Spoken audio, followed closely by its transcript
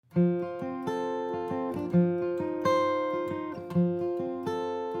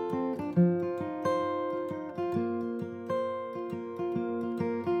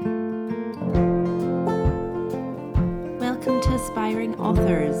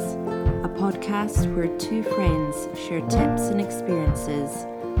Authors, a podcast where two friends share tips and experiences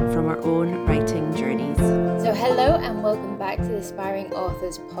from our own writing journeys. So hello and welcome back to the Aspiring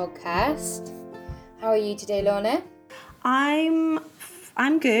Authors podcast. How are you today, Lorna? I'm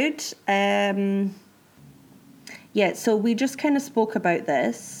good. So we just kind of spoke about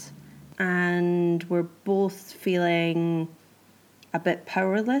this and we're both feeling a bit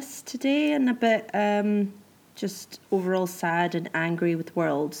powerless today and a bit just overall sad and angry with the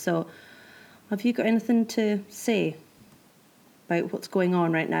world. So have you got anything to say about what's going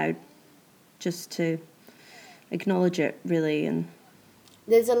on right now? Just to acknowledge it, really. And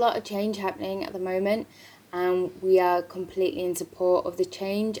there's a lot of change happening at the moment, and we are completely in support of the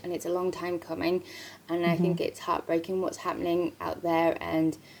change, and it's a long time coming, and I think it's heartbreaking what's happening out there,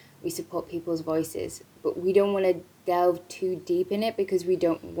 and we support people's voices, but we don't want to delve too deep in it because we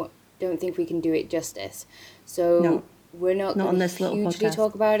don't think we can do it justice. So we're not going to hugely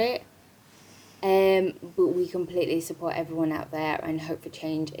talk about it. But we completely support everyone out there and hope for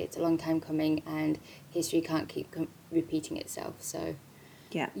change. It's a long time coming and history can't keep repeating itself. So,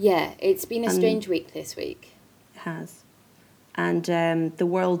 yeah, it's been a strange week this week. It has. And the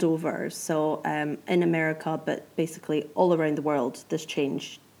world over, so in America, but basically all around the world, this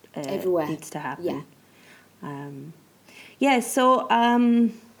change everywhere needs to happen. Yeah. So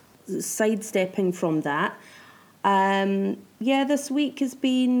sidestepping from that, this week has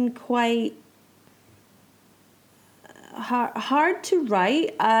been quite hard to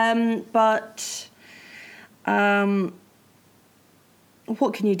write, but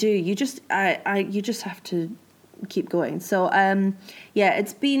what can you do? You just have to keep going. So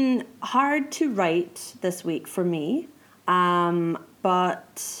it's been hard to write this week for me,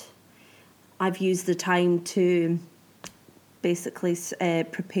 but I've used the time to basically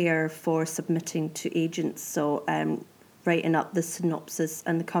prepare for submitting to agents. So writing up the synopsis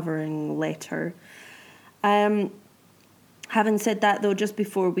and the covering letter. Having said that, though, just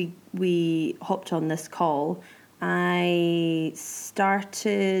before we hopped on this call, I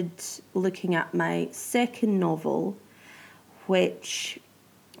started looking at my second novel, which,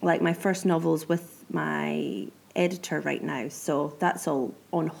 like my first novel's with my editor right now, so that's all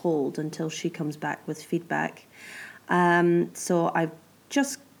on hold until she comes back with feedback. So I've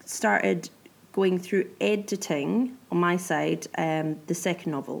just started going through editing on my side the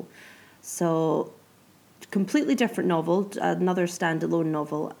second novel. So completely different novel, another standalone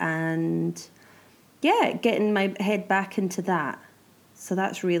novel, and getting my head back into that. So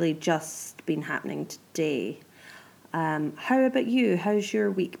that's really just been happening today. How about you? How's your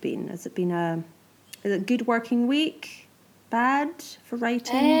week been? Has it been a good working week? Bad for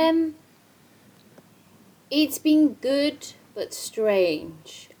writing? It's been good but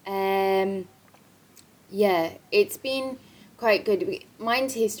strange. It's been quite good.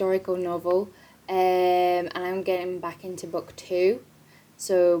 Mine's a historical novel. And I'm getting back into book 2.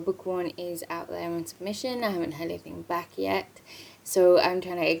 So book 1 is out there on submission. I haven't heard anything back yet. So I'm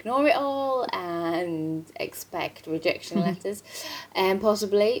trying to ignore it all and expect rejection letters,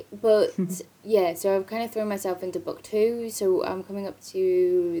 possibly. But so I've kind of thrown myself into book 2. So I'm coming up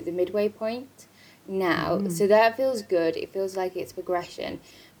to the midway point now. So that feels good. It feels like it's progressing.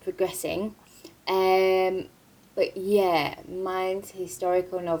 But mine's a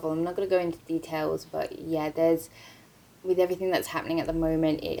historical novel. I'm not going to go into details, but with everything that's happening at the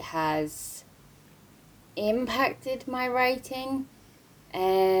moment, it has impacted my writing.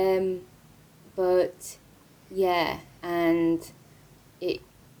 And it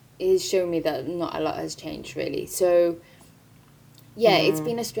is showing me that not a lot has changed really. So it's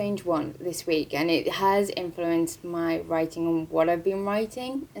been a strange one this week, and it has influenced my writing and what I've been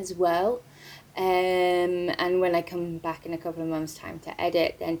writing as well. And when I come back in a couple of months' time to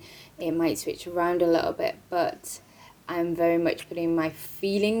edit, then it might switch around a little bit, but I'm very much putting my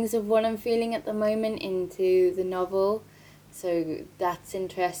feelings of what I'm feeling at the moment into the novel, so that's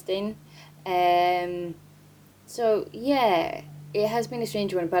interesting. It has been a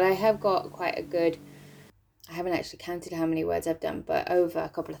strange one, but I have got quite a good, I haven't actually counted how many words I've done, but over a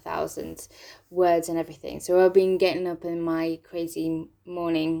couple of thousand words and everything. So I've been getting up in my crazy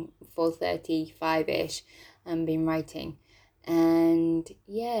morning, 4:35ish, and been writing. And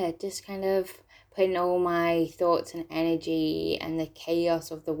just kind of putting all my thoughts and energy and the chaos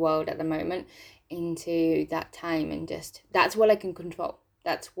of the world at the moment into that time, and just, that's what I can control.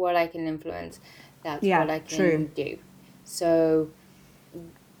 That's what I can influence. That's what I can do. So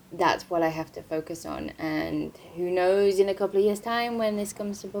that's what I have to focus on, and who knows, in a couple of years' time when this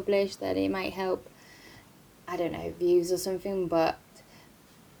comes to publish, that it might help, I don't know, views or something, but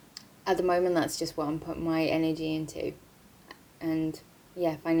at the moment that's just what I'm putting my energy into. And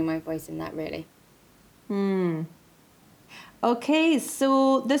finding my voice in that, really. Okay,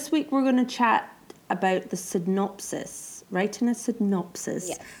 so this week we're going to chat about the synopsis, writing a synopsis.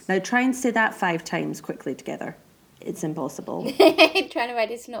 Yes. Now try and say that 5 times quickly together. It's impossible. Trying to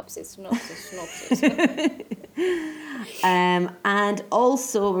write a synopsis. And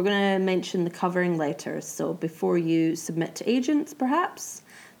also we're going to mention the covering letters. So before you submit to agents, perhaps,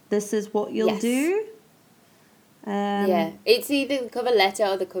 this is what you'll do. It's either the cover letter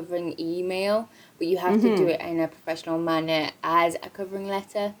or the covering email, but you have to do it in a professional manner as a covering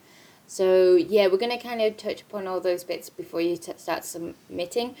letter. So we're going to kind of touch upon all those bits before you start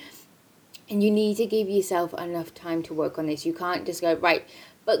submitting. And you need to give yourself enough time to work on this. You can't just go, right,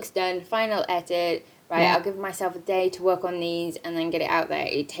 book's done, final edit, right, I'll give myself a day to work on these and then get it out there.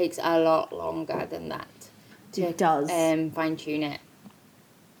 It takes a lot longer than that. It does. Fine-tune it.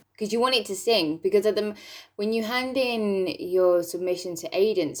 Because you want it to sing. Because when you hand in your submission to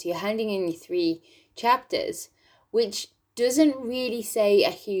agents, you're handing in your 3 chapters, which doesn't really say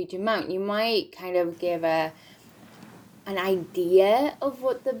a huge amount. You might kind of give an idea of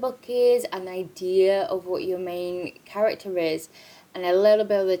what the book is, an idea of what your main character is, and a little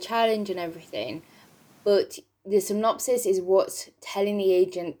bit of the challenge and everything. But the synopsis is what's telling the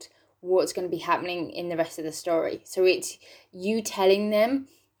agent what's going to be happening in the rest of the story. So it's you telling them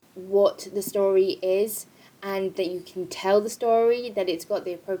what the story is, and that you can tell the story, that it's got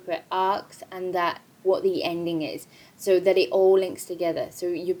the appropriate arcs, and that what the ending is, so that it all links together. So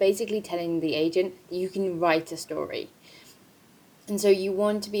you're basically telling the agent that you can write a story. And so you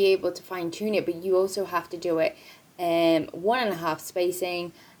want to be able to fine tune it, but you also have to do it 1.5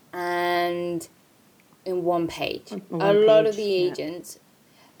 spacing and in 1 page. A lot of the agents,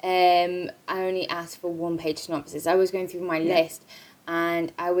 I only asked for 1-page synopsis. I was going through my list,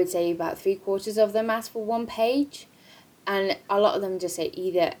 and I would say about 3/4 of them ask for 1 page, and a lot of them just say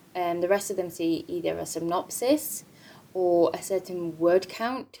either, the rest of them say either a synopsis or a certain word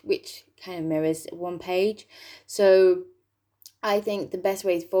count, which kind of mirrors 1 page. So I think the best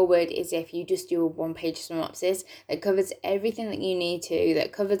way forward is if you just do a 1-page synopsis that covers everything that you need to,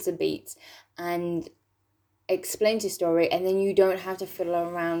 that covers the beats and explains your story, and then you don't have to fiddle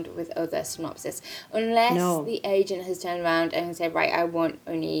around with other synopsis. Unless the agent has turned around and said, right, I want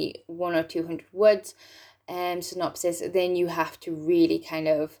only 100 or 200 words synopsis, then you have to really kind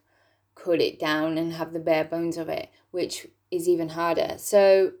of cut it down and have the bare bones of it, which is even harder.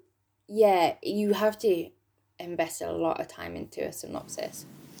 So, you have to invest a lot of time into a synopsis.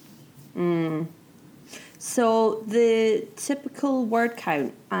 So the typical word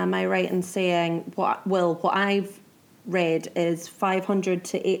count, am I right in saying what I've read is 500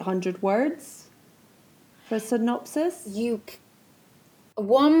 to 800 words for a synopsis?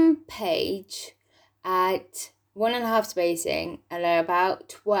 1 page at 1.5 spacing and about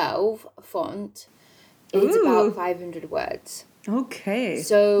 12 font is about 500 words. Okay.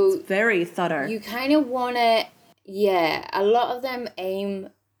 So it's very thorough. You kind of want to, a lot of them aim,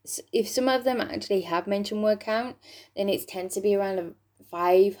 if some of them actually have mentioned word count, then it tends to be around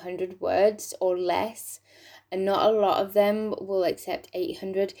 500 words or less. And not a lot of them will accept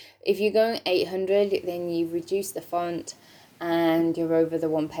 800. If you're going 800, then you've reduced the font and you're over the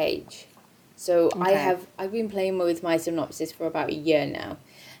 1 page. So I've been playing with my synopsis for about a year now.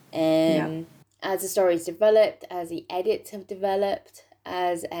 As the story's developed, as the edits have developed,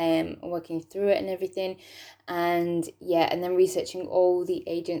 as working through it and everything, and then researching all the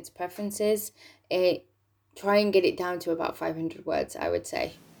agents' preferences, try and get it down to about 500 words, I would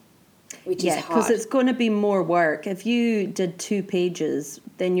say, which is hard. Because it's going to be more work. If you did 2 pages,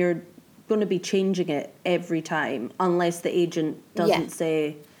 then you're going to be changing it every time, unless the agent doesn't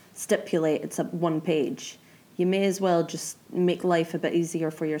stipulate it's a 1 page. You may as well just make life a bit easier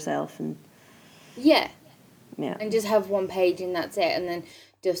for yourself and and just have 1 page and that's it, and then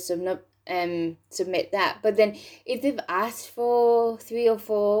just submit that. But then if they've asked for 3 or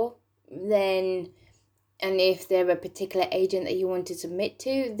 4, then, and if they're a particular agent that you want to submit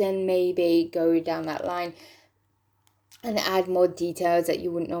to, then maybe go down that line and add more details that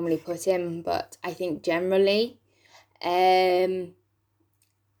you wouldn't normally put in. But I think generally I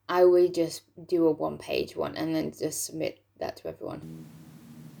would just do a 1-page one and then just submit that to everyone.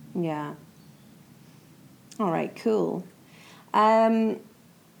 Yeah. All right, cool. Now,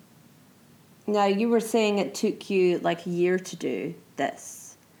 you were saying it took you like a year to do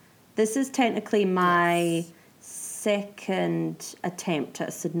this. This is technically my second attempt at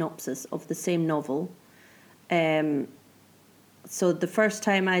a synopsis of the same novel. So the first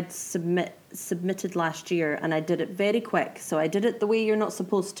time I'd submitted last year, and I did it very quick. So I did it the way you're not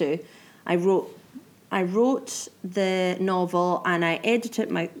supposed to. I wrote I wrote the novel and I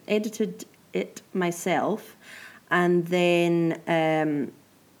edited it myself, and then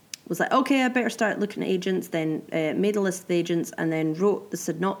was like, okay, I better start looking at agents. Then made a list of agents, and then wrote the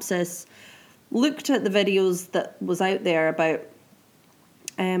synopsis. Looked at the videos that was out there about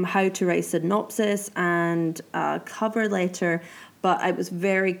how to write a synopsis and a cover letter, but I was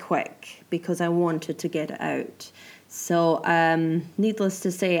very quick because I wanted to get it out. So needless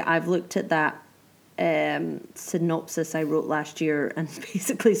to say, I've looked at that synopsis I wrote last year and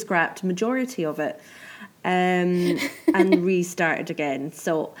basically scrapped majority of it and restarted again.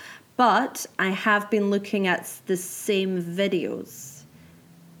 So, but I have been looking at the same videos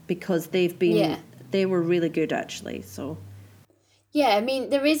because they were really good actually. So yeah, I mean,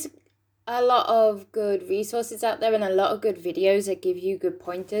 there is a lot of good resources out there and a lot of good videos that give you good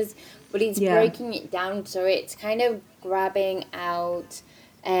pointers, but it's breaking it down, so it's kind of grabbing out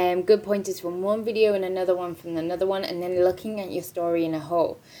good pointers from one video and another one from another one, and then looking at your story in a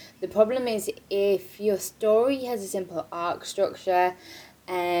whole. The problem is if your story has a simple arc structure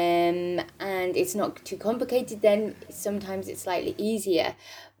and it's not too complicated, then sometimes it's slightly easier.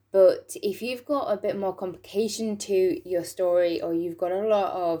 But if you've got a bit more complication to your story, or you've got a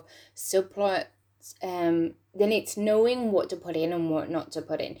lot of subplots, then it's knowing what to put in and what not to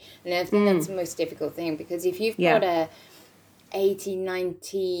put in. And I think that's the most difficult thing, because if you've got a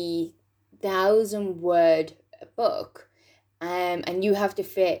 90,000 word book, and you have to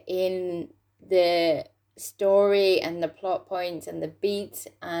fit in the story and the plot points and the beats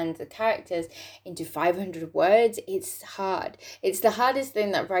and the characters into 500 words, it's hard. It's the hardest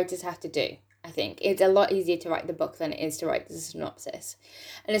thing that writers have to do. I think it's a lot easier to write the book than it is to write the synopsis,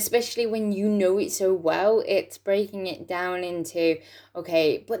 and especially when you know it so well, it's breaking it down into,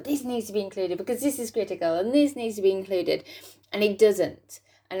 okay, but this needs to be included because this is critical and this needs to be included, and it doesn't.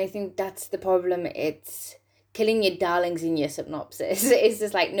 And I think that's the problem. It's killing your darlings in your synopsis. It's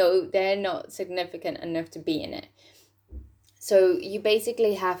just like, no, they're not significant enough to be in it. So you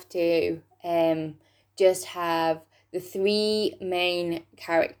basically have to just have the three main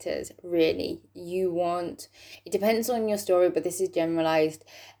characters, really. It depends on your story, but this is generalized.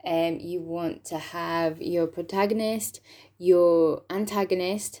 You want to have your protagonist, your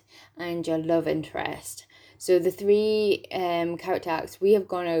antagonist, and your love interest. So the three character arcs we have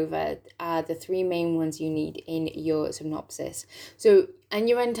gone over are the three main ones you need in your synopsis. So, and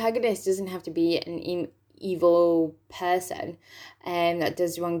your antagonist doesn't have to be an evil person that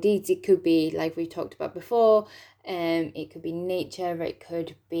does wrong deeds. It could be, like we talked about before, it could be nature, it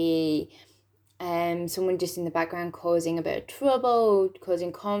could be someone just in the background causing a bit of trouble,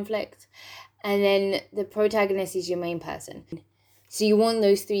 causing conflict. And then the protagonist is your main person. So you want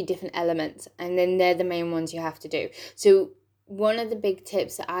those three different elements, and then they're the main ones you have to do. So one of the big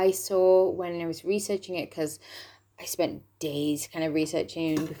tips that I saw when I was researching it, because I spent days kind of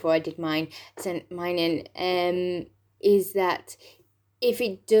researching before I did sent mine in, is that if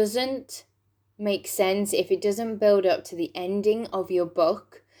it doesn't make sense, if it doesn't build up to the ending of your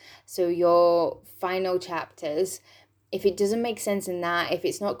book, so your final chapters, if it doesn't make sense in that, if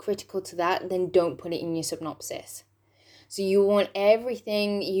it's not critical to that, then don't put it in your synopsis. So you want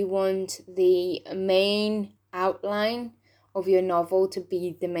everything, you want the main outline of your novel to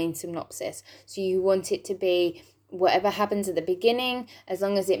be the main synopsis. So you want it to be whatever happens at the beginning, as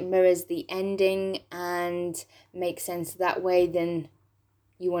long as it mirrors the ending and makes sense that way, then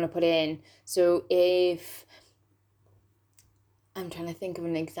you want to put it in. So if, I'm trying to think of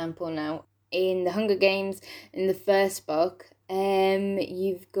an example now. In The Hunger Games, in the first book,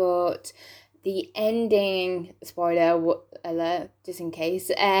 you've got the ending, spoiler alert, just in case,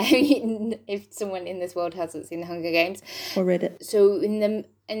 if someone in this world hasn't seen The Hunger Games. Or read it. So in the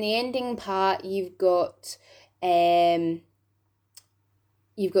ending part, you've got Katniss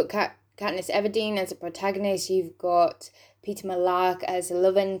Everdeen as a protagonist, you've got Peter Malark as a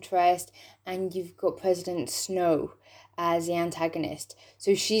love interest, and you've got President Snow as the antagonist.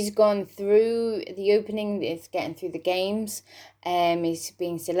 So she's gone through the opening, it's getting through the games, is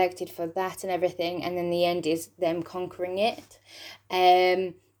being selected for that and everything, and then the end is them conquering it.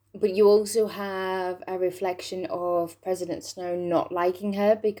 But you also have a reflection of President Snow not liking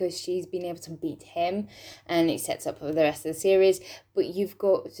her because she's been able to beat him, and it sets up for the rest of the series. But you've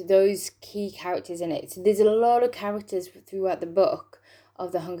got those key characters in it. So there's a lot of characters throughout the book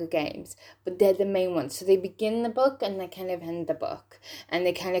of The Hunger Games, but they're the main ones. So they begin the book and they kind of end the book, and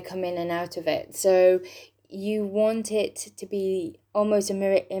they kind of come in and out of it. So you want it to be almost a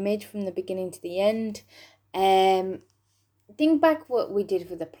mirror image from the beginning to the end. Think back what we did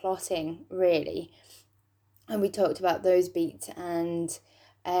with the plotting, really, and we talked about those beats, and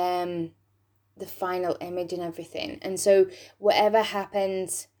the final image and everything. And so whatever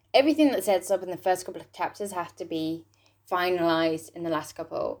happens, everything that sets up in the first couple of chapters has to be finalized in the last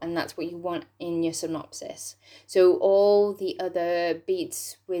couple, and that's what you want in your synopsis. So all the other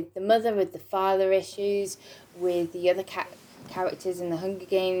beats with the mother, with the father issues, with the other characters in the Hunger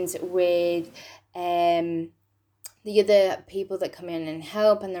Games, with the other people that come in and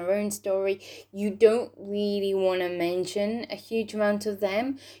help and their own story, you don't really want to mention a huge amount of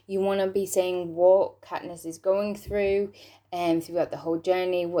them. You want to be saying what Katniss is going through throughout the whole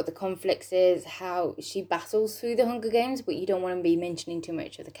journey, what the conflicts is, how she battles through the Hunger Games, but you don't want to be mentioning too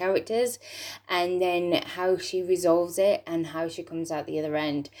much of the characters, and then how she resolves it and how she comes out the other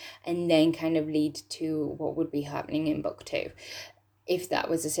end, and then kind of lead to what would be happening in book 2 if that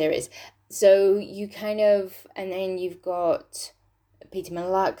was a series. So you kind of, and then you've got Peter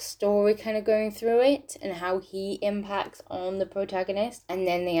Malak's story kind of going through it and how he impacts on the protagonist. And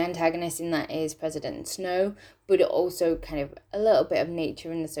then the antagonist in that is President Snow, but it also kind of a little bit of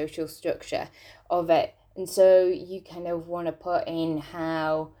nature and the social structure of it. And so you kind of want to put in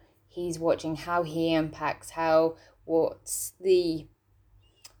how he's watching, how he impacts, how, what's the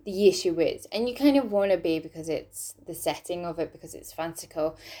issue is, and you kind of want to be, because it's the setting of it, because it's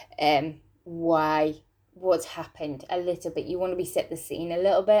fanciful, why, what's happened a little bit. You want to be set the scene a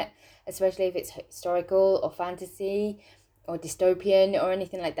little bit, especially if it's historical or fantasy or dystopian or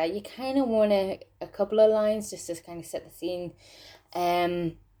anything like that. You kind of want a couple of lines just to kind of set the scene.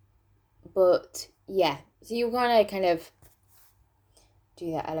 But yeah, so you want to kind of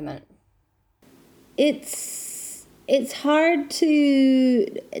do that element. It's hard to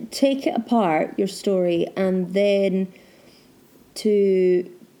take it apart, your story, and then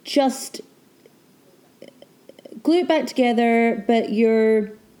to just glue it back together, but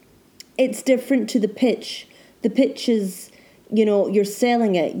it's different to the pitch. The pitch is, you're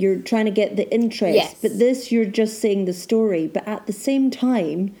selling it, you're trying to get the interest. Yes. But this, you're just saying the story. But at the same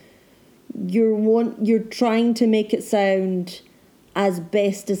time, you're trying to make it sound as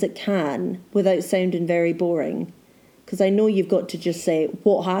best as it can without sounding very boring. Because I know you've got to just say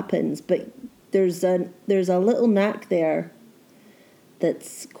what happens, but there's a little knack there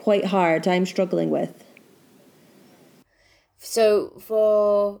that's quite hard. I'm struggling with. So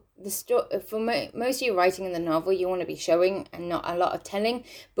for most of your writing in the novel, you want to be showing and not a lot of telling.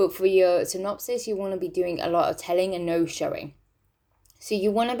 But for your synopsis, you want to be doing a lot of telling and no showing. So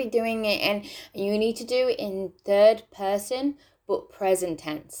you want to be doing it, and you need to do it in third person, but present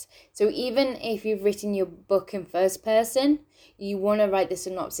tense. So even if you've written your book in first person, you want to write the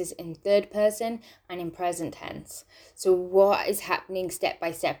synopsis in third person and in present tense. So what is happening step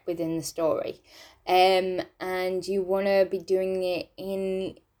by step within the story. And you want to be doing it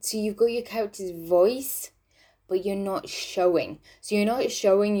so you've got your character's voice, but you're not showing. So you're not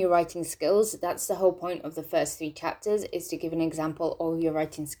showing your writing skills. That's the whole point of the first 3 chapters, is to give an example of your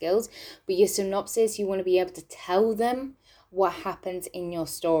writing skills. But your synopsis, you want to be able to tell them what happens in your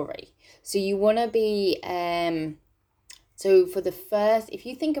story. So you want to be, so for the first, if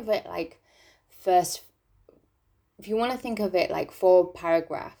you think of it like if you want to think of it like 4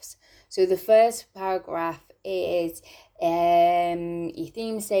 paragraphs. So the first paragraph is your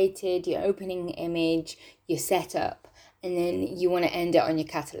theme stated, your opening image, your setup, and then you want to end it on your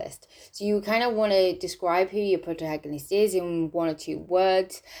catalyst. So you kind of want to describe who your protagonist is in 1 or 2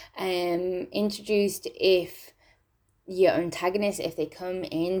 words, introduced if your antagonist, if they come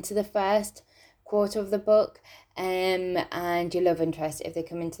into the first quarter of the book, and your love interest if they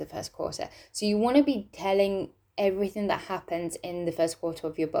come into the first quarter. So you want to be telling everything that happens in the first quarter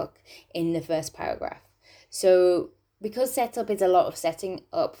of your book in the first paragraph. So because setup is a lot of setting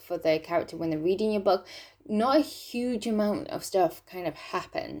up for the character when they're reading your book, not a huge amount of stuff kind of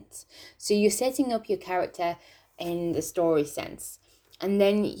happens. So you're setting up your character in the story sense. And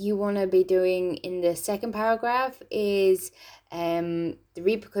then you want to be doing in the second paragraph is the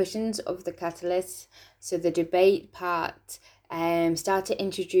repercussions of the catalyst. So the debate part, start to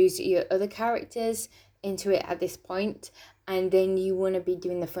introduce your other characters into it at this point, and then you want to be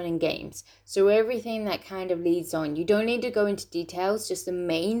doing the fun and games. So everything that kind of leads on. You don't need to go into details, just the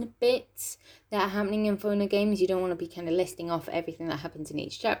main bits that are happening in fun and games. You don't want to be kind of listing off everything that happens in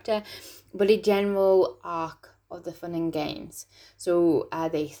each chapter, but a general arc of the fun and games. So are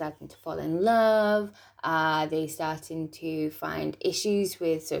they starting to fall in love? Are they starting to find issues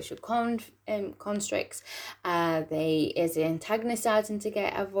with social constructs? Is the antagonist starting to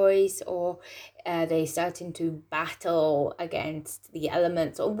get a voice, or are they starting to battle against the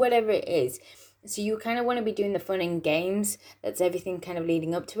elements, or whatever it is? So you kind of want to be doing the fun and games. That's everything kind of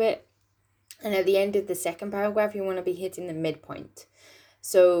leading up to it. And at the end of the second paragraph, you want to be hitting the midpoint.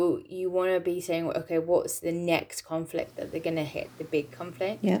 So you want to be saying, okay, what's the next conflict that they're going to hit, the big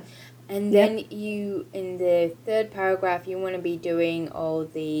conflict? Yeah. And then you, in the third paragraph, you want to be doing all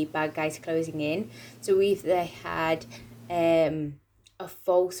the bad guys closing in. So if they had a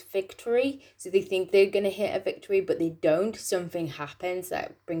false victory, so they think they're going to hit a victory, but they don't, something happens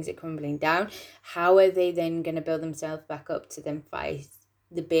that brings it crumbling down. How are they then going to build themselves back up to then fight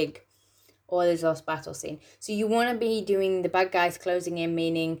the big all is lost battle scene? So you want to be doing the bad guys closing in,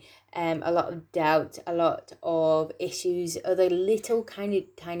 meaning a lot of doubt, a lot of issues, other little kind of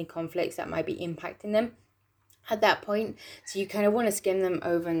tiny conflicts that might be impacting them at that point. So you kind of want to skim them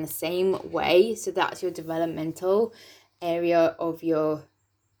over in the same way. So that's your developmental area of your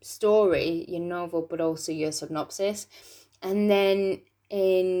story, your novel, but also your synopsis. And then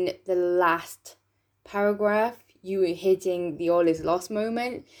in the last paragraph, you are hitting the all is lost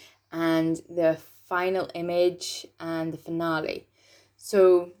moment and the final image and the finale.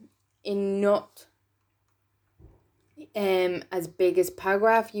 So in not as big as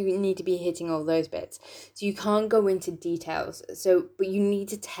paragraph, you need to be hitting all those bits. So you can't go into details. But you need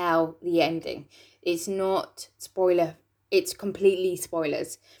to tell the ending. It's not spoiler. It's completely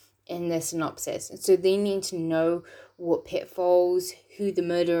spoilers in the synopsis. So they need to know what pitfalls, who the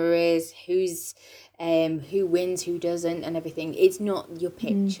murderer is, who wins, who doesn't, and everything. It's not your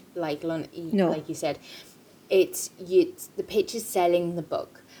pitch, like you said. The pitch is selling the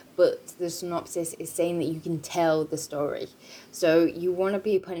book, but the synopsis is saying that you can tell the story. So you want to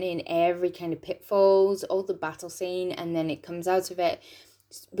be putting in every kind of pitfalls, all the battle scene, and then it comes out of it.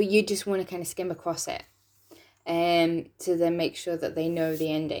 But you just want to kind of skim across it, to then make sure that they know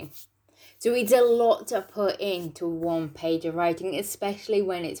the ending. So it's a lot to put into one page of writing, especially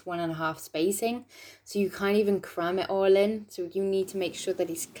when it's 1.5 spacing. So you can't even cram it all in. So you need to make sure that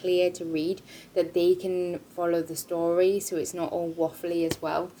it's clear to read, that they can follow the story, so it's not all waffly as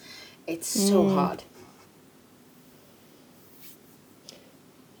well. It's so hard.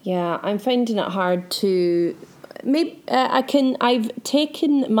 Yeah, I'm finding it hard to... Maybe I've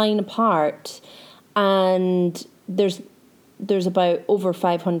taken mine apart, and there's about over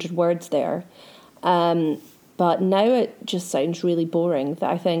 500 words there. But now it just sounds really boring, that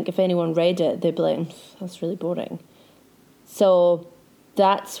I think if anyone read it, they'd be like, that's really boring. So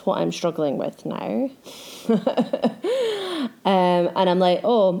that's what I'm struggling with now. And I'm like,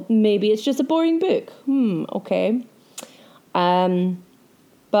 oh, maybe it's just a boring book. Okay. But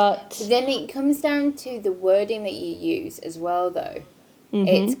then it comes down to the wording that you use as well, though.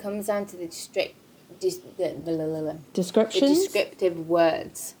 It comes down to the descriptions? The descriptive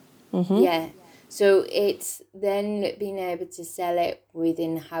words. Yeah. So it's then being able to sell it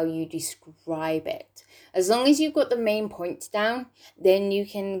within how you describe it. As long as you've got the main points down, then you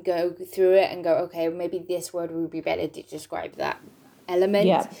can go through it and go, okay, maybe this word would be better to describe that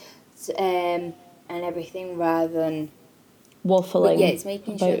element, and everything, rather than waffling. But yeah, it's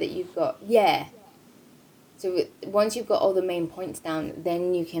making sure that you've got So once you've got all the main points down,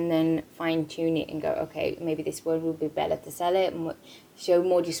 then you can then fine tune it and go, okay, maybe this word would be better to sell it and show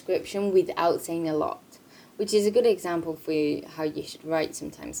more description without saying a lot, which is a good example for you, how you should write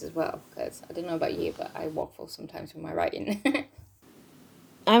sometimes as well. Because I don't know about you, but I waffle sometimes with my writing.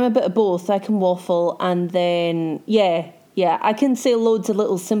 I'm a bit of both. I can waffle and then, I can say loads of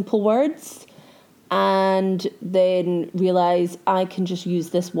little simple words and then realise I can just use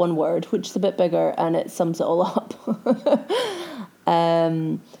this one word, which is a bit bigger, and it sums it all up.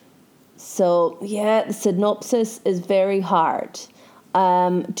 So, the synopsis is very hard.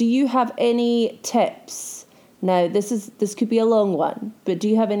 Do you have any tips? Now, this could be a long one, but do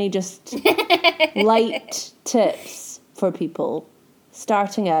you have any just light tips for people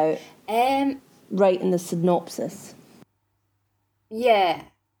starting out writing the synopsis? Yeah.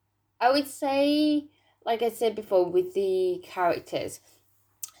 I would say, like I said before, with the characters.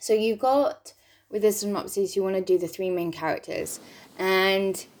 So you've got, with the synopsis, you want to do the 3 main characters.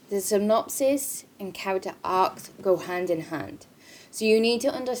 And the synopsis and character arcs go hand in hand. So you need to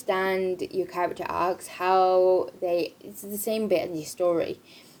understand your character arcs, it's the same bit in your story.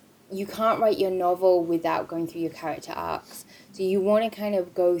 You can't write your novel without going through your character arcs. So you want to kind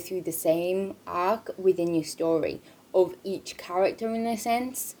of go through the same arc within your story of each character in a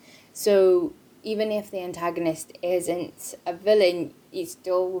sense. So even if the antagonist isn't a villain, it's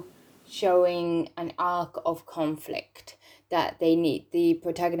still showing an arc of conflict that the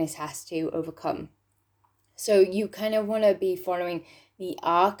protagonist has to overcome. So you kind of want to be following the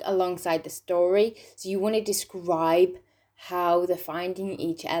arc alongside the story. So you want to describe how they're finding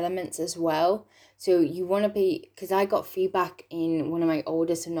each element as well. So you want to because I got feedback in one of my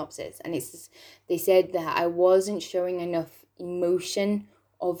older synopses, and they said that I wasn't showing enough emotion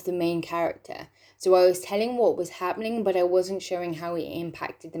of the main character. So I was telling what was happening, but I wasn't showing how it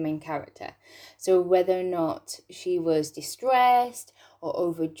impacted the main character. So whether or not she was distressed or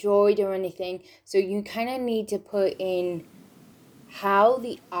overjoyed or anything. So you kind of need to put in how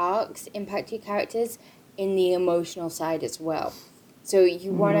the arcs impact your characters in the emotional side as well. So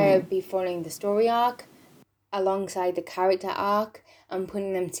you want to be following the story arc alongside the character arc and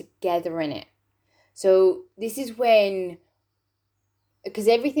putting them together in it. So this is when, because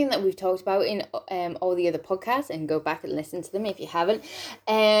everything that we've talked about in all the other podcasts, and go back and listen to them if you haven't,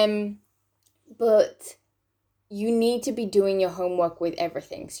 but you need to be doing your homework with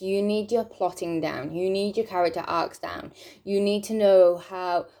everything. So you need your plotting down. You need your character arcs down. You need to know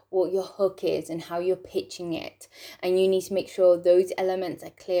what your hook is and how you're pitching it. And you need to make sure those elements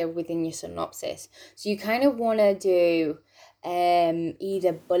are clear within your synopsis. So you kind of want to do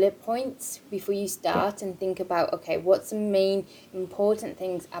either bullet points before you start and think about, okay, what's the main important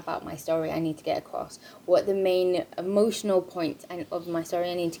things about my story I need to get across? What the main emotional points of my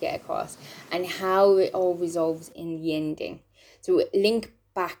story I need to get across? And how it all resolves in the ending. So link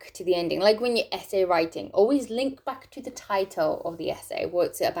back to the ending. Like when you're essay writing, always link back to the title of the essay,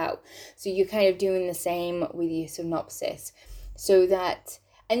 what's it about. So you're kind of doing the same with your synopsis. So that,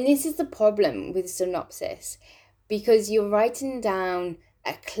 and this is the problem with synopsis, because you're writing down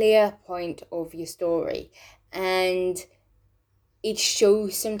a clear point of your story, and it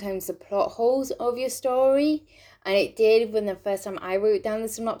shows sometimes the plot holes of your story. And it did when the first time I wrote down the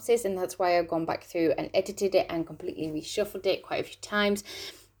synopsis, and that's why I've gone back through and edited it and completely reshuffled it quite a few times,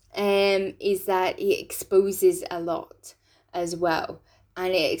 is that it exposes a lot as well.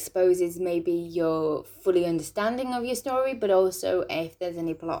 And it exposes maybe your fully understanding of your story, but also if there's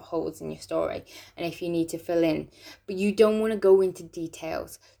any plot holes in your story and if you need to fill in. But you don't want to go into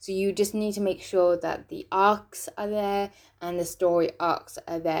details. So you just need to make sure that the arcs are there and the story arcs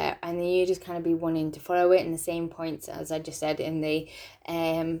are there. And then you just kind of be wanting to follow it in the same points as I just said in the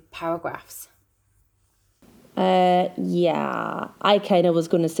paragraphs. Yeah, I kind of was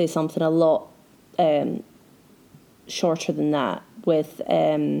going to say something a lot shorter than that, with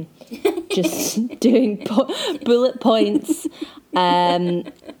just doing bullet points,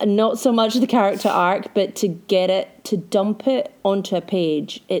 not so much the character arc, but to dump it onto a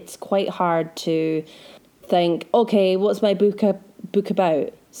page. It's quite hard to think, okay, what's my book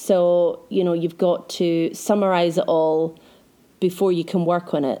about? So, you've got to summarize it all before you can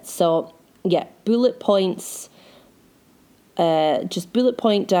work on it. So yeah, bullet points. Just bullet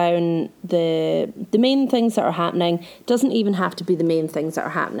point down the main things that are happening. Doesn't even have to be the main things that are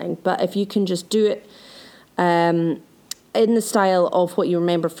happening, but if you can just do it in the style of what you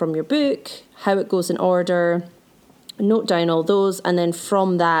remember from your book, how it goes in order, note down all those, and then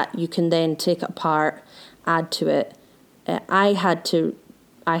from that you can then take it apart, add to it. I had to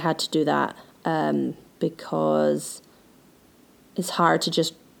do that because it's hard to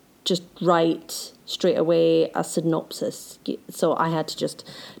just write straight away a synopsis. So I had to just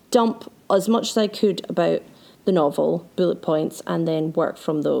dump as much as I could about the novel, bullet points, and then work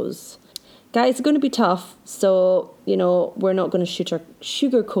from those. Guys, it's going to be tough, so, we're not going to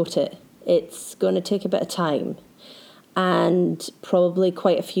sugarcoat it. It's going to take a bit of time and probably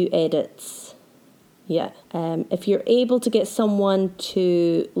quite a few edits. Yeah. If you're able to get someone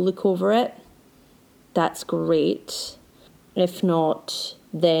to look over it, that's great. If not,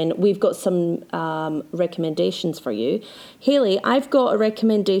 then we've got some recommendations for you. Hayley, I've got a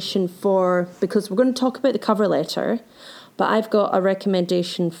recommendation because we're going to talk about the cover letter, but I've got a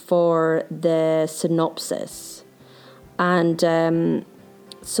recommendation for the synopsis. And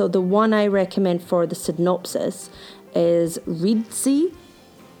so the one I recommend for the synopsis is Reedsy.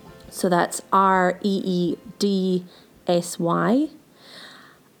 So that's Reedsy.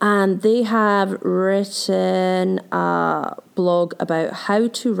 And they have written a blog about how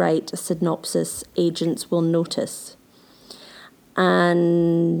to write a synopsis agents will notice.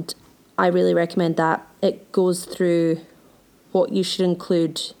 And I really recommend that. It goes through what you should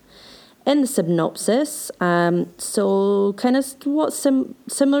include in the synopsis. So kind of what's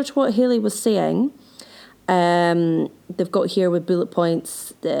similar to what Hayley was saying. They've got here with bullet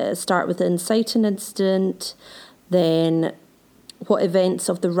points, start with the inciting incident, then what events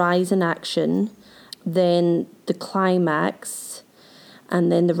of the rise in action, then the climax,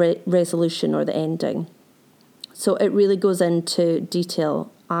 and then the resolution or the ending. So it really goes into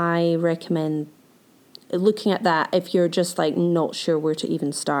detail. I recommend looking at that if you're just not sure where to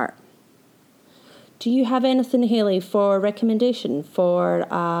even start. Do you have anything, Hayley, for recommendation for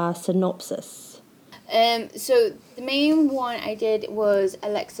a synopsis? So the main one I did was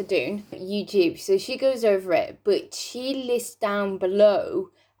Alexa Doon, YouTube. So she goes over it, but she lists down below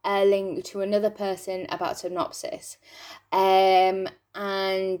a link to another person about Synopsis. And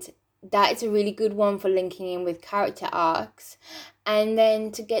that is a really good one for linking in with character arcs. And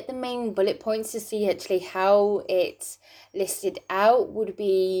then to get the main bullet points to see actually how it's listed out would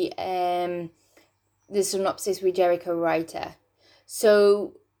be the Synopsis with Jericho Writer.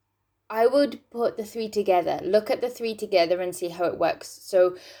 So I would put the three together. Look at the three together and see how it works.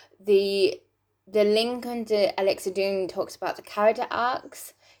 So the link under Alexa Doon talks about the character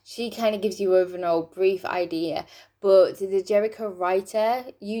arcs. She kind of gives you overall brief idea. But the Jericho Writer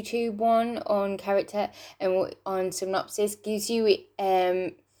YouTube one on character and on Synopsis gives you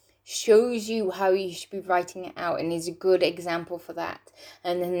shows you how you should be writing it out and is a good example for that.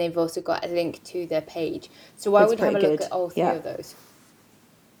 And then they've also got a link to their page. So I would have a look at all three of those.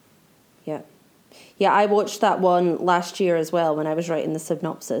 Yeah, I watched that one last year as well when I was writing the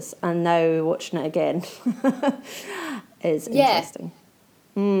synopsis, and now watching it again is interesting.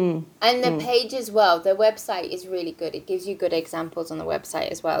 And the page as well, the website is really good. It gives you good examples on the website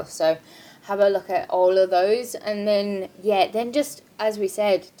as well. So have a look at all of those, and then just as we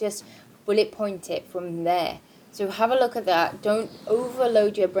said, just bullet point it from there. So have a look at that. Don't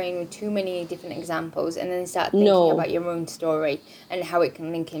overload your brain with too many different examples, and then start thinking about your own story and how it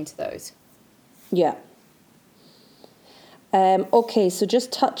can link into those. Yeah. Okay, so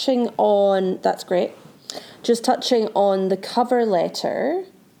just touching on, that's great. Just touching on the cover letter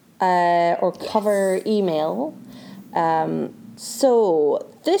or cover email. So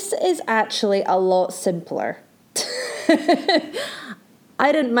this is actually a lot simpler.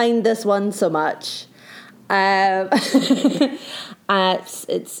 I didn't mind this one so much. It's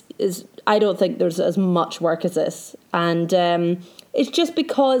I don't think there's as much work as this, and it's just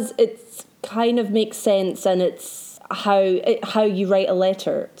because it's kind of makes sense, and it's how you write a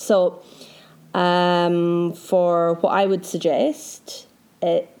letter. So for what I would suggest,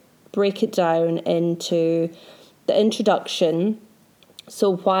 break it down into the introduction,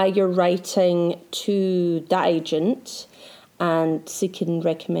 so why you're writing to that agent and seeking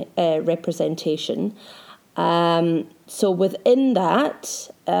representation. So within that,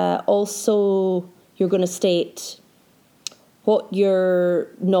 also you're going to state what your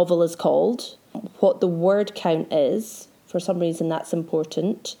novel is called, what the word count is. For some reason, that's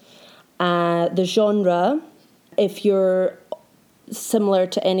important. The genre, if you're similar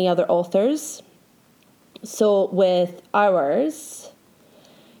to any other authors. So with ours,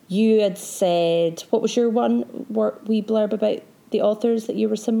 you had said, what was your wee blurb about the authors that you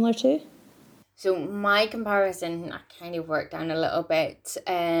were similar to? So my comparison, I kind of worked down a little bit,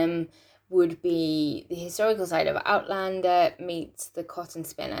 would be the historical side of Outlander meets The Cotton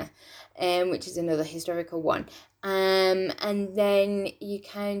Spinner, which is another historical one. And then you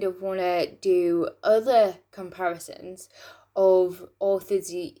kind of want to do other comparisons of authors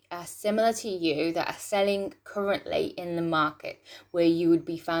that are similar to you that are selling currently in the market where you would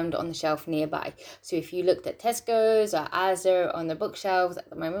be found on the shelf nearby. So if you looked at Tesco's or Asda on the bookshelves at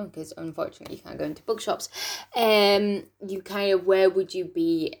the moment, because unfortunately you can't go into bookshops, you kind of, where would you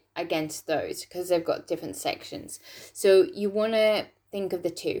be against those? Because they've got different sections. So you want to think of the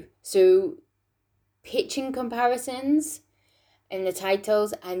two. So pitching comparisons in the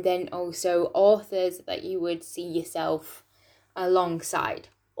titles, and then also authors that you would see yourself alongside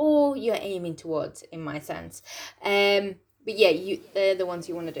or you're aiming towards, in my sense. But yeah, they're the ones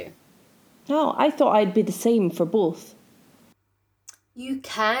you want to do. No, I thought I'd be the same for both. You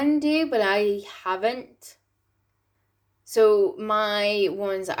can do, but I haven't. So my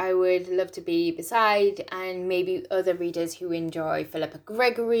ones I would love to be beside, and maybe other readers who enjoy Philippa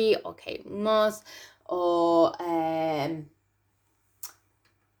Gregory or Kate Moss or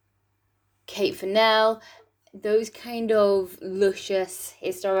Kate Fennell, those kind of luscious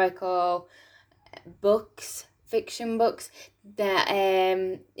historical books, fiction books, that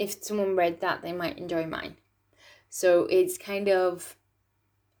if someone read that, they might enjoy mine. So it's kind of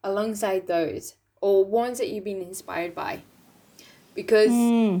alongside those, or ones that you've been inspired by. Because,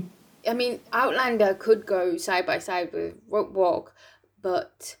 I mean, Outlander could go side by side with Rope Walk,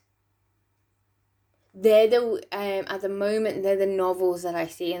 but they're at the moment, they're the novels that I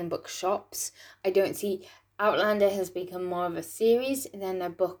see in bookshops. I don't see Outlander has become more of a series than a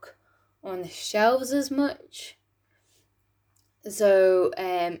book on the shelves as much. So,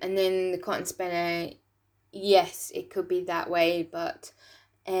 and then The Cotton Spinner, yes, it could be that way, but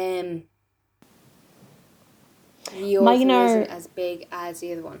the author isn't as big as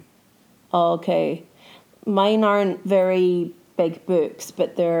the other one. Okay. Mine aren't very big books,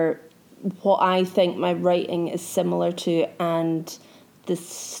 but they're what I think my writing is similar to, and the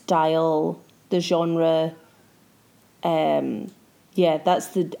style, the genre. I've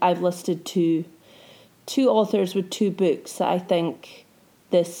listed two authors with two books that I think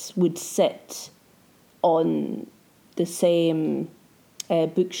this would sit on the same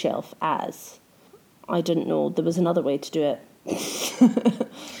bookshelf as. I didn't know there was another way to do it.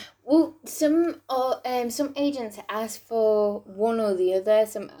 Well, some agents ask for one or the other.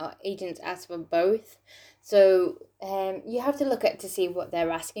 Some agents ask for both. So you have to look at to see what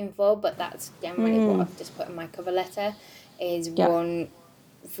they're asking for. But that's generally what I've just put in my cover letter, is one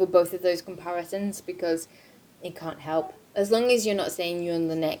for both of those comparisons, because it can't help. As long as you're not saying you're in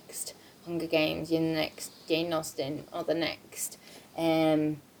the next Hunger Games, you're the next Jane Austen, or the next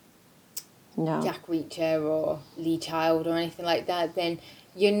Jack Reacher or Lee Child or anything like that, then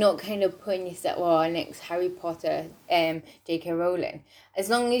you're not kind of putting yourself, next Harry Potter, J.K. Rowling. As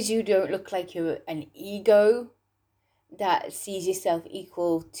long as you don't look like you're an ego that sees yourself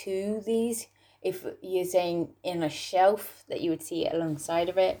equal to these, if you're saying in a shelf that you would see it alongside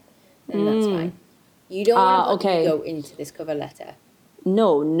of it, then that's fine. You don't want to put ego into this cover letter.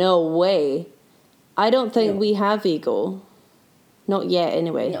 No way. I don't think we have ego. Not yet,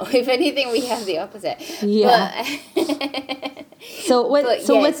 anyway. No, if anything, we have the opposite. Yeah. So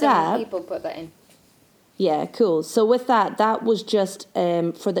with that, people put that in. Yeah, cool. So with that was just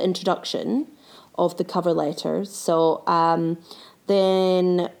for the introduction of the cover letter. So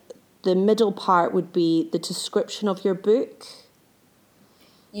then the middle part would be the description of your book.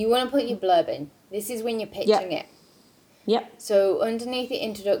 You want to put your blurb in. This is when you're pitching it. Yep. So underneath the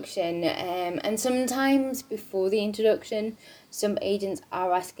introduction, and sometimes before the introduction, some agents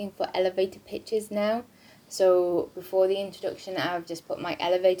are asking for elevator pitches now. So before the introduction, I've just put my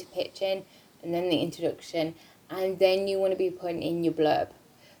elevator pitch in, and then the introduction, and then you want to be putting in your blurb.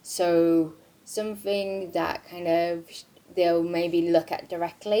 So something that kind of they'll maybe look at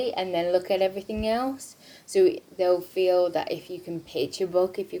directly and then look at everything else. So they'll feel that if you can pitch your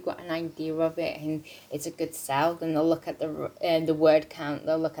book, if you've got an idea of it and it's a good sell, then they'll look at the word count,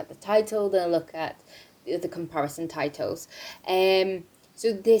 they'll look at the title, they'll look at the comparison titles.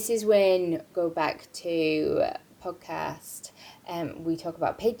 So this is when, go back to podcast, we talk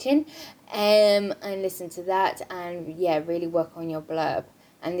about pitching, and listen to that, and really work on your blurb.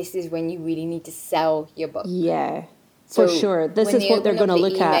 And this is when you really need to sell your book. Yeah. For sure. This is what they're going to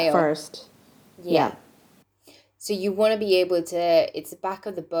look at first. Yeah. So you want to be able to, it's the back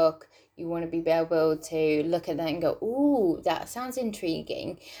of the book, you want to be able to look at that and go, ooh, that sounds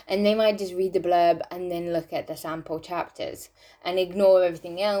intriguing. And they might just read the blurb and then look at the sample chapters and ignore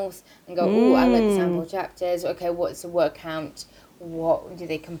everything else and go, ooh, I like the sample chapters. Okay, what's the word count? What do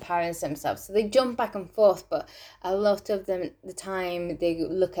they compare themselves? So they jump back and forth, but a lot of them, the time they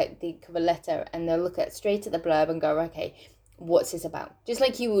look at the cover letter and they'll look at straight at the blurb and go, okay, what's this about? Just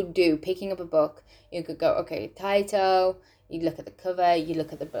like you would do picking up a book, you could go, okay, title, you look at the cover, you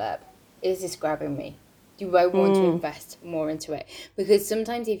look at the blurb. Is this grabbing me? Do I want to invest more into it? Because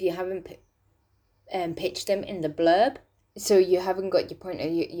sometimes if you haven't pitched them in the blurb, so you haven't got your point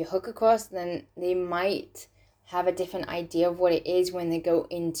of your hook across, then they might have a different idea of what it is when they go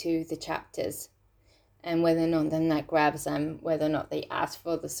into the chapters, and whether or not then that grabs them, whether or not they ask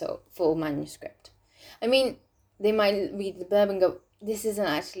for the full manuscript. I mean, they might read the blurb and go, this isn't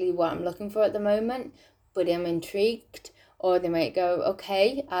actually what I'm looking for at the moment, but I'm intrigued. Or they might go,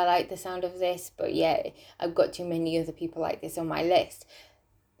 okay, I like the sound of this, but I've got too many other people like this on my list.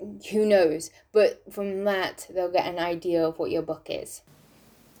 Who knows? But from that, they'll get an idea of what your book is.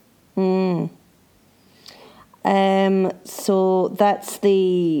 So that's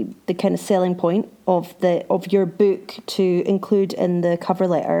the kind of selling point of your book to include in the cover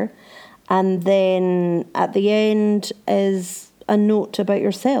letter, and then at the end is a note about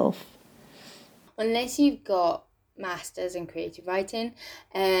yourself. Unless you've got masters in creative writing,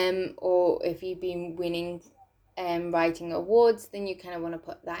 or if you've been winning writing awards, then you kind of want to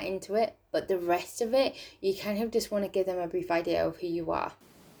put that into it. But the rest of it, you kind of just want to give them a brief idea of who you are.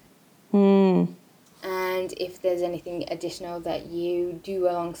 And if there's anything additional that you do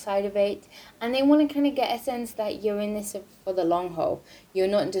alongside of it, and they want to kind of get a sense that you're in this for the long haul. You're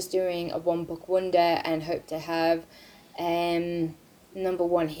not just doing a one book wonder and hope to have number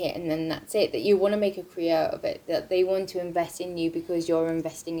one hit and then that's it. That you want to make a career of it, that they want to invest in you because you're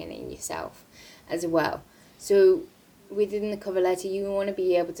investing in yourself as well. So within the cover letter, you want to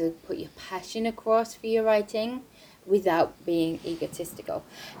be able to put your passion across for your writing without being egotistical,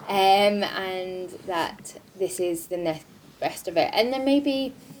 and that this is the rest of it. And then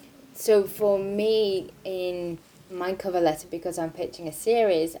maybe, so for me, in my cover letter, because I'm pitching a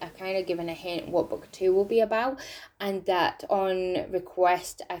series, I've kind of given a hint what book 2 will be about, and that on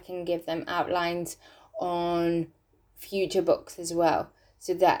request I can give them outlines on future books as well,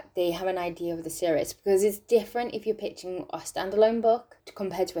 so that they have an idea of the series, because it's different if you're pitching a standalone book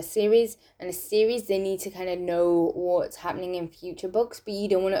compared to a series. And a series, they need to kind of know what's happening in future books, but you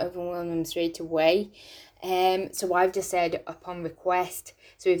don't want to overwhelm them straight away. So I've just said upon request.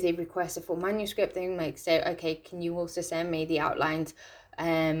 So if they request a full manuscript, they might say, okay, can you also send me the outlines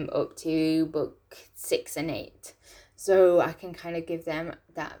up to book 6 and 8? So I can kind of give them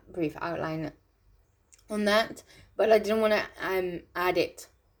that brief outline on that. But I didn't want to add it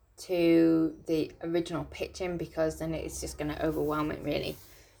to the original pitching, because then it's just going to overwhelm it really.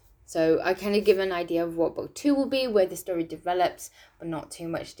 So I kind of give an idea of what book 2 will be, where the story develops, but not too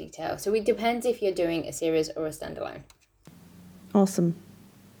much detail. So it depends if you're doing a series or a standalone. Awesome.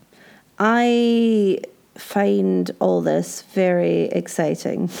 I find all this very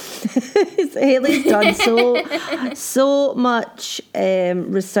exciting. Hayley's done so much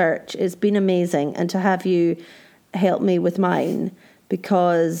research. It's been amazing. And to have you help me with mine,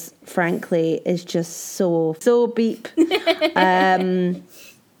 because frankly, it's just so beep.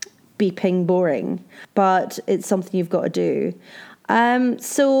 Beeping boring, but it's something you've got to do.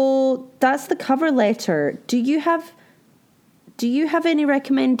 So that's the cover letter. Do you have any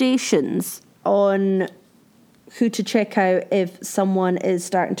recommendations on who to check out if someone is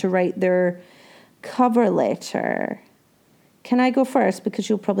starting to write their cover letter? Can I go first, because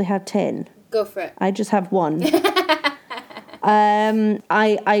you'll probably have 10? Go for it. I just have one.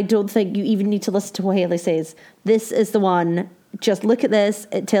 I don't think you even need to listen to what Hayley says. This is the one. Just look at this,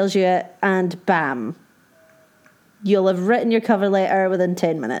 it tells you it, and bam. You'll have written your cover letter within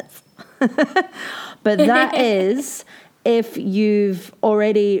 10 minutes. But that is if you've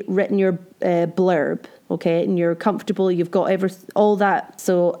already written your blurb, okay, and you're comfortable, you've got all that.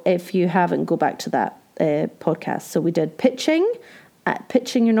 So if you haven't, go back to that podcast. So we did pitching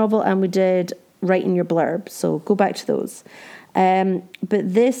your novel, and we did writing your blurb. So go back to those. But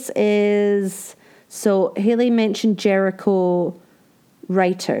this is... So Hayley mentioned Jericho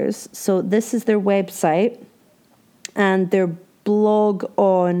Writers. So this is their website and their blog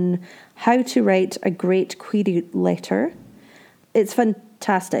on how to write a great query letter. It's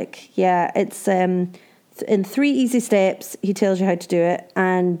fantastic. Yeah, it's in 3 easy steps. He tells you how to do it,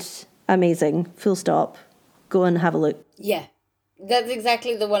 and amazing. Full stop. Go and have a look. Yeah, that's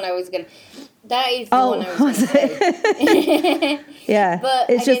exactly the one I was going to... That is the one I was going to say. Yeah. But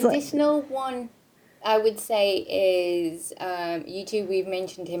it's an just additional one I would say is YouTube. We've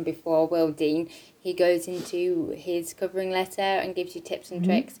mentioned him before, Will Dean. He goes into his covering letter and gives you tips and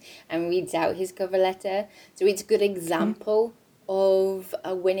tricks and reads out his cover letter. So it's a good example of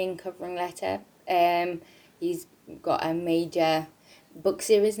a winning covering letter. He's got a major book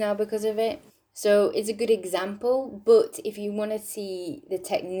series now because of it. So it's a good example, but if you want to see the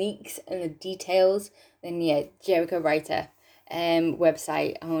techniques and the details, then yeah, Jericho Writer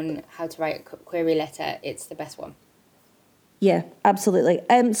website on how to write a query letter, it's the best one. Yeah, absolutely.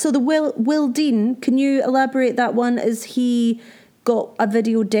 So the Will Dean, can you elaborate that one? Is he got a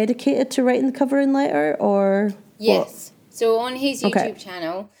video dedicated to writing the covering letter, or yes? What? So on his YouTube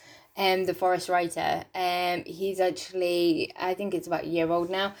channel, The Forest Writer, he's actually, I think it's about a year old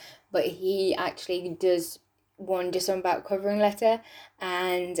now, but he actually does one just about covering letter,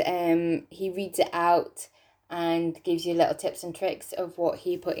 and he reads it out and gives you little tips and tricks of what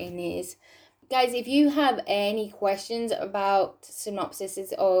he put in his. Guys, if you have any questions about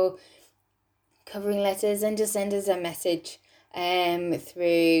synopsises or covering letters, then just send us a message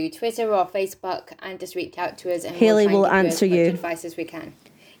through Twitter or Facebook, and just reach out to us, and Hayley will answer you as much advice as we can.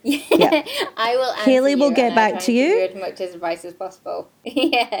 Yeah. I will answer Hayley will you, get back to you. As much advice as possible.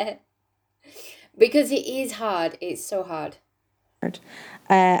 Yeah. Because it is hard. It's so hard.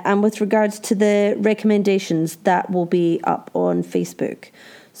 And with regards to the recommendations, that will be up on Facebook.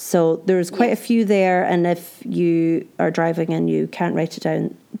 So there's quite a few there. And if you are driving and you can't write it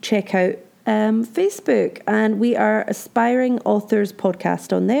down, check out Facebook. And we are Aspiring Authors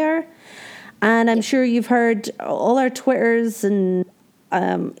Podcast on there. And I'm sure you've heard all our Twitters and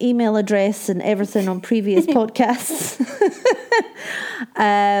email address and everything on previous podcasts.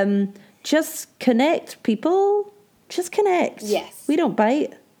 Just connect, people. Just connect. Yes. We don't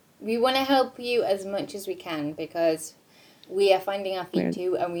bite. We want to help you as much as we can, because we are finding our feet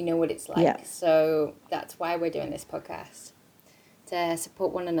too, and we know what it's like. Yeah. So that's why we're doing this podcast, to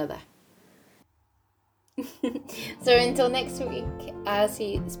support one another. So until next week, I'll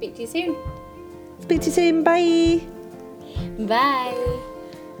speak to you soon. Speak to you soon. Bye. Bye.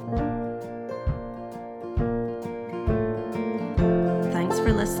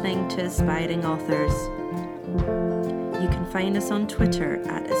 listening to Aspiring Authors. You can find us on Twitter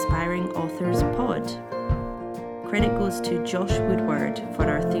at Aspiring Authors Pod. Credit goes to Josh Woodward for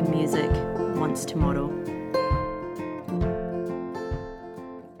our theme music, Once Tomorrow.